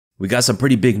we got some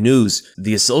pretty big news.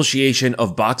 The Association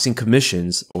of Boxing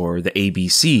Commissions, or the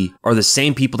ABC, are the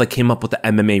same people that came up with the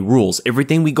MMA rules.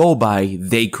 Everything we go by,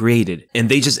 they created. And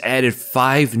they just added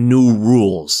 5 new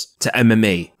rules to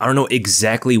MMA. I don't know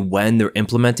exactly when they're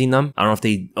implementing them. I don't know if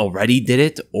they already did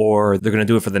it or they're going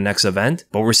to do it for the next event,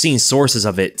 but we're seeing sources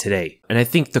of it today. And I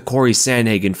think the Cory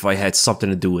Sandhagen fight had something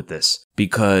to do with this,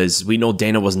 because we know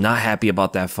Dana was not happy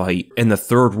about that fight, and the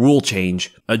third rule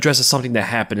change addresses something that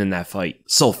happened in that fight.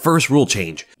 So first rule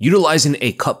change, utilizing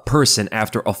a cut person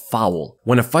after a foul.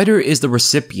 When a fighter is the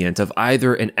recipient of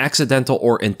either an accidental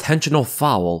or intentional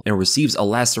foul and receives a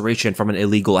laceration from an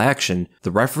illegal action,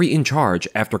 the referee in charge,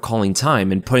 after calling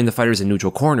time and putting the fighters in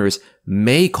neutral corners,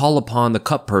 may call upon the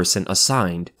cut person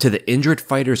assigned to the injured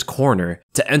fighter's corner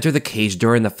to enter the cage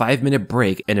during the 5-minute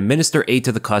break and administer aid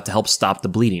to the cut to help stop the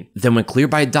bleeding. Then when cleared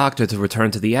by a doctor to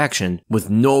return to the action, with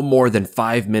no more than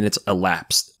 5 minutes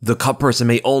elapsed, the cut person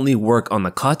may only work on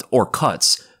the cut or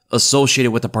cuts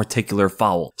associated with a particular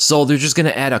foul. So they're just going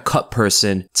to add a cut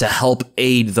person to help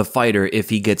aid the fighter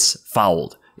if he gets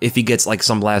fouled, if he gets like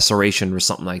some laceration or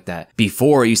something like that.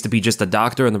 Before, it used to be just a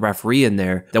doctor and the referee in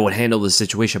there that would handle the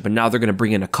situation, but now they're going to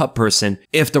bring in a cut person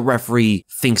if the referee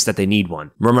thinks that they need one.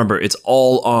 Remember, it's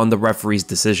all on the referee's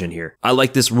decision here. I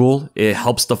like this rule. It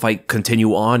helps the fight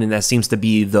continue on, and that seems to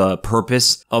be the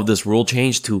purpose of this rule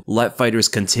change, to let fighters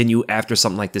continue after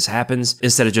something like this happens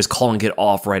instead of just calling it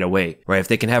off right away, right? If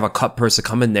they can have a cut person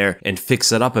come in there and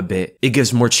fix it up a bit, it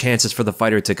gives more chances for the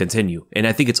fighter to continue. And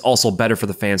I think it's also better for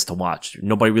the fans to watch.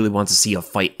 Nobody really wants to see a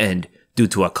fight end due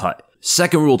to a cut.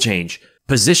 Second rule change,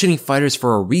 positioning fighters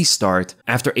for a restart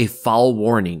after a foul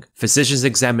warning, physician's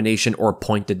examination, or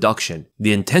point deduction.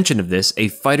 The intention of this, a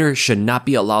fighter should not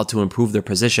be allowed to improve their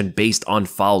position based on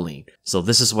fouling. So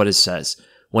this is what it says.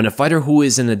 When a fighter who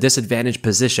is in a disadvantaged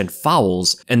position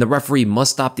fouls and the referee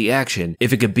must stop the action,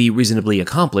 if it could be reasonably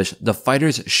accomplished, the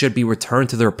fighters should be returned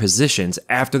to their positions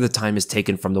after the time is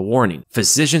taken from the warning.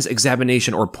 Physician's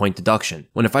examination or point deduction.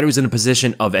 When a fighter is in a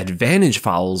position of advantage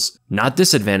fouls, not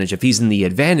disadvantage, if he's in the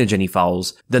advantage and he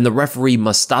fouls, then the referee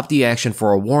must stop the action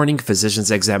for a warning,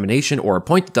 physician's examination, or a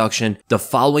point deduction. The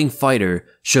following fighter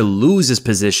should lose his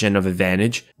position of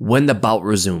advantage when the bout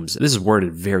resumes. This is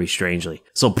worded very strangely.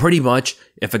 So pretty much,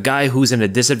 if a guy who's in a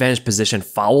disadvantaged position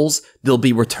fouls, they'll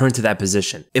be returned to that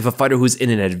position. If a fighter who's in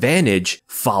an advantage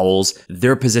fouls,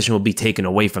 their position will be taken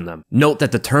away from them. Note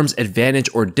that the terms advantage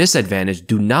or disadvantage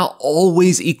do not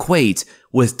always equate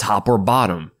with top or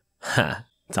bottom.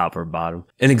 Top or bottom.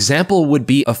 An example would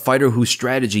be a fighter whose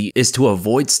strategy is to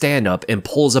avoid stand-up and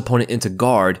pull his opponent into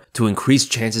guard to increase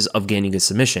chances of gaining a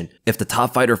submission. If the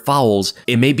top fighter fouls,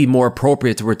 it may be more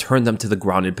appropriate to return them to the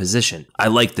grounded position. I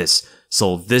like this.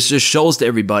 So this just shows to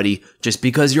everybody, just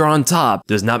because you're on top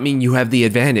does not mean you have the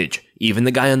advantage. Even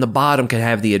the guy on the bottom can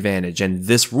have the advantage, and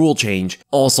this rule change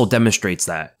also demonstrates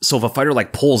that. So if a fighter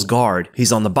like pulls guard,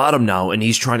 he's on the bottom now and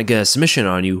he's trying to get a submission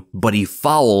on you, but he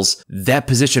fouls, that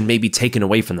position may be taken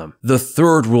away from them. The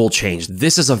third rule change.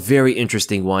 This is a very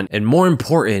interesting one, and more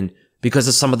important because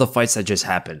of some of the fights that just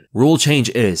happened. Rule change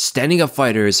is standing up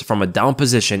fighters from a down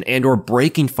position and or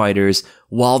breaking fighters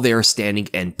while they are standing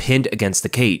and pinned against the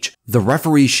cage. The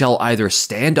referee shall either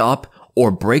stand up or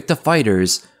break the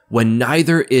fighters when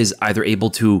neither is either able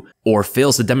to or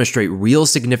fails to demonstrate real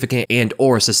significant and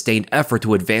or sustained effort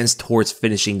to advance towards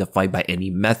finishing the fight by any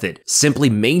method. Simply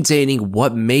maintaining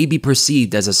what may be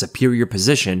perceived as a superior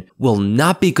position will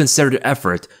not be considered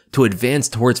effort to advance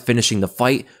towards finishing the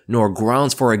fight, nor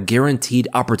grounds for a guaranteed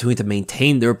opportunity to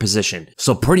maintain their position.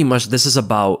 So pretty much this is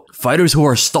about fighters who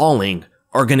are stalling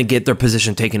are going to get their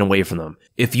position taken away from them.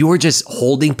 If you are just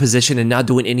holding position and not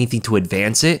doing anything to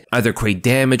advance it, either create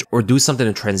damage or do something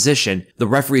in transition, the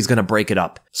referee is going to break it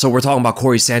up. So we're talking about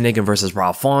Cory Sandhagen versus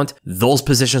Rob Font. Those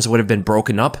positions would have been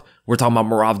broken up. We're talking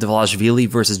about Merab Dvalishvili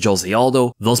versus Jose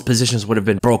Aldo. Those positions would have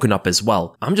been broken up as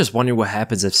well. I'm just wondering what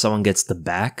happens if someone gets the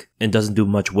back and doesn't do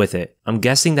much with it. I'm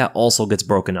guessing that also gets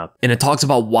broken up. And it talks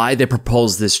about why they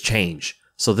proposed this change.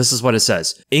 So this is what it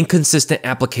says. Inconsistent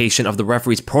application of the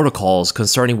referee's protocols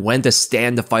concerning when to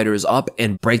stand the fighters up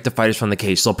and break the fighters from the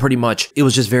cage. So pretty much, it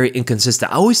was just very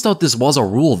inconsistent. I always thought this was a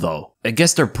rule though. I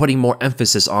guess they're putting more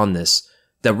emphasis on this,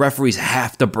 that referees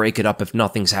have to break it up if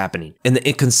nothing's happening. And the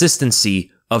inconsistency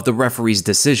of the referee's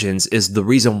decisions is the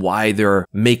reason why they're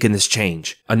making this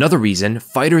change. Another reason,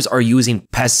 fighters are using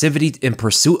passivity in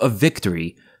pursuit of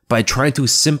victory by trying to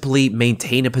simply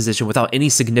maintain a position without any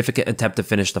significant attempt to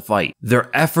finish the fight. Their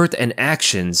effort and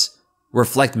actions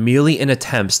reflect merely in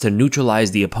attempts to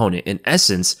neutralize the opponent, in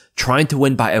essence, trying to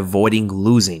win by avoiding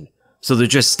losing. So they're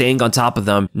just staying on top of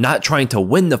them, not trying to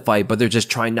win the fight, but they're just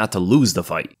trying not to lose the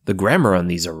fight. The grammar on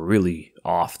these are really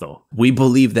off though. We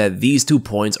believe that these 2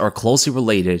 points are closely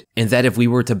related and that if we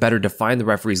were to better define the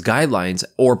referee's guidelines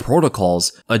or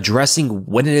protocols addressing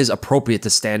when it is appropriate to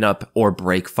stand up or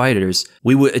break fighters,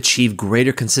 we would achieve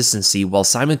greater consistency while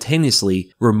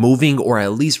simultaneously removing or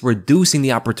at least reducing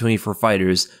the opportunity for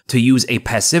fighters to use a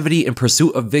passivity in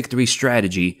pursuit of victory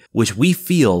strategy, which we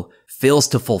feel fails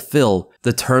to fulfill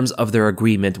the terms of their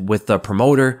agreement with the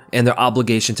promoter and their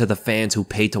obligation to the fans who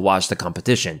pay to watch the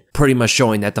competition. Pretty much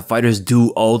showing that the fighters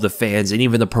do owe the fans and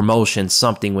even the promotion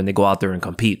something when they go out there and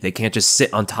compete. They can't just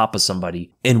sit on top of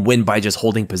somebody and win by just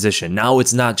holding position. Now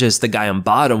it's not just the guy on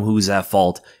bottom who's at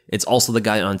fault, it's also the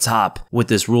guy on top with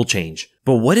this rule change.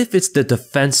 But what if it's the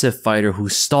defensive fighter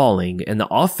who's stalling and the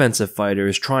offensive fighter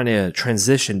is trying to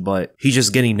transition but he's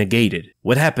just getting negated?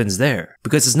 What happens there?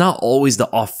 Because it's not always the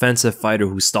offensive fighter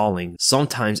who's stalling.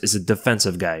 Sometimes it's a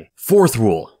defensive guy. 4th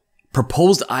rule.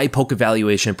 Proposed eye poke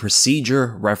evaluation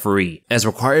procedure referee. As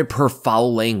required per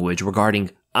foul language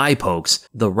regarding eye pokes,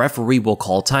 the referee will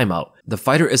call timeout. The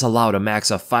fighter is allowed a max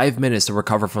of 5 minutes to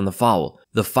recover from the foul.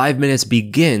 The 5 minutes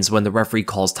begins when the referee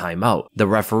calls timeout. The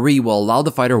referee will allow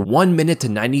the fighter 1 minute to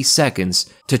 90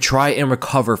 seconds to try and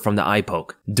recover from the eye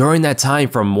poke. During that time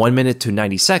from 1 minute to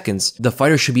 90 seconds, the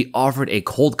fighter should be offered a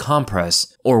cold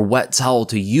compress or wet towel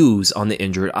to use on the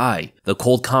injured eye. The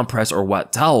cold compress or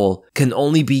wet towel can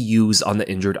only be used on the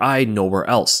injured eye, nowhere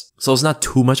else. So it's not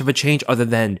too much of a change other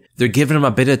than they're giving him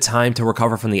a bit of time to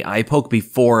recover from the eye poke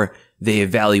before they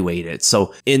evaluate it.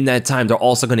 So in that time, they're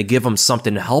also going to give him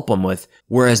something to help him with.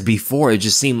 Whereas before, it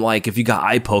just seemed like if you got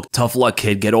eye poked, tough luck,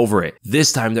 kid, get over it.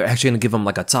 This time, they're actually going to give him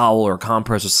like a towel or a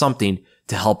compress or something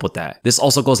to help with that. This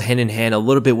also goes hand in hand a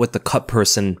little bit with the cut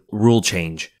person rule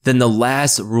change. Then the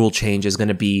last rule change is going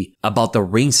to be about the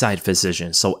ringside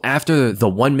physician. So after the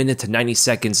 1 minute to 90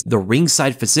 seconds, the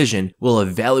ringside physician will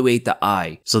evaluate the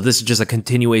eye. So this is just a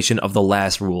continuation of the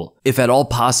last rule. If at all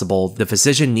possible, the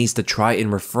physician needs to try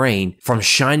and refrain from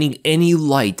shining any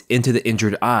light into the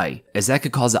injured eye, as that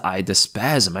could cause the eye to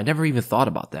spasm. I never even thought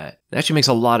about that. It actually makes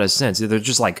a lot of sense. They're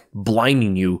just like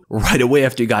blinding you right away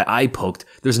after you got eye poked.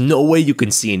 There's no way you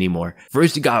can see anymore.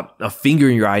 First you got a finger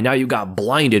in your eye, now you got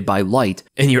blinded by light,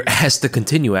 and you're asked to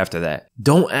continue after that.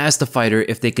 Don't ask the fighter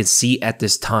if they can see at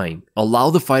this time. Allow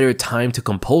the fighter time to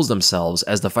compose themselves,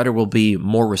 as the fighter will be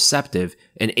more receptive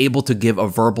and able to give a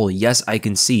verbal yes I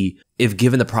can see if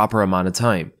given the proper amount of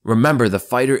time. Remember, the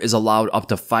fighter is allowed up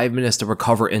to 5 minutes to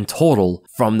recover in total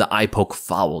from the eye poke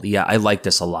foul. Yeah, I like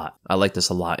this a lot.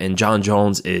 And Jon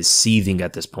Jones is seething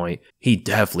at this point. He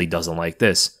definitely doesn't like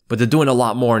this. But they're doing a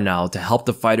lot more now to help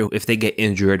the fighter if they get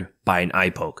injured by an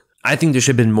eye poke. I think there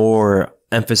should have been more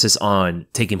emphasis on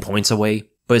taking points away.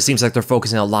 But it seems like they're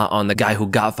focusing a lot on the guy who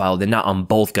got fouled and not on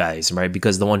both guys, right?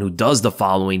 Because the one who does the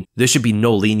fouling, there should be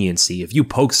no leniency. If you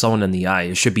poke someone in the eye,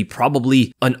 it should be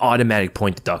probably an automatic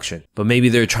point deduction. But maybe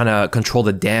they're trying to control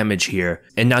the damage here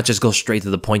and not just go straight to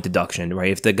the point deduction,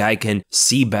 right? If the guy can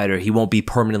see better, he won't be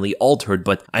permanently altered.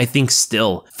 But I think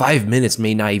still, 5 minutes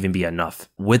may not even be enough.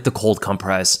 With the cold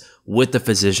compress, with the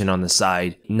physician on the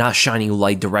side, not shining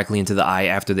light directly into the eye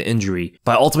after the injury.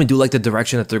 But I ultimately do like the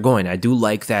direction that they're going. I do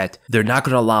like that they're not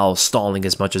going to allow stalling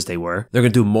as much as they were. They're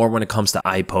going to do more when it comes to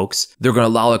eye pokes. They're going to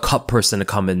allow a cut person to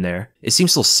come in there. It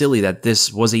seems so silly that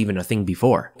this wasn't even a thing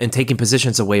before. And taking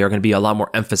positions away are going to be a lot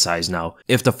more emphasized now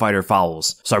if the fighter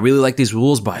fouls. So I really like these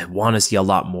rules, but I want to see a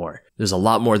lot more. There's a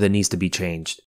lot more that needs to be changed.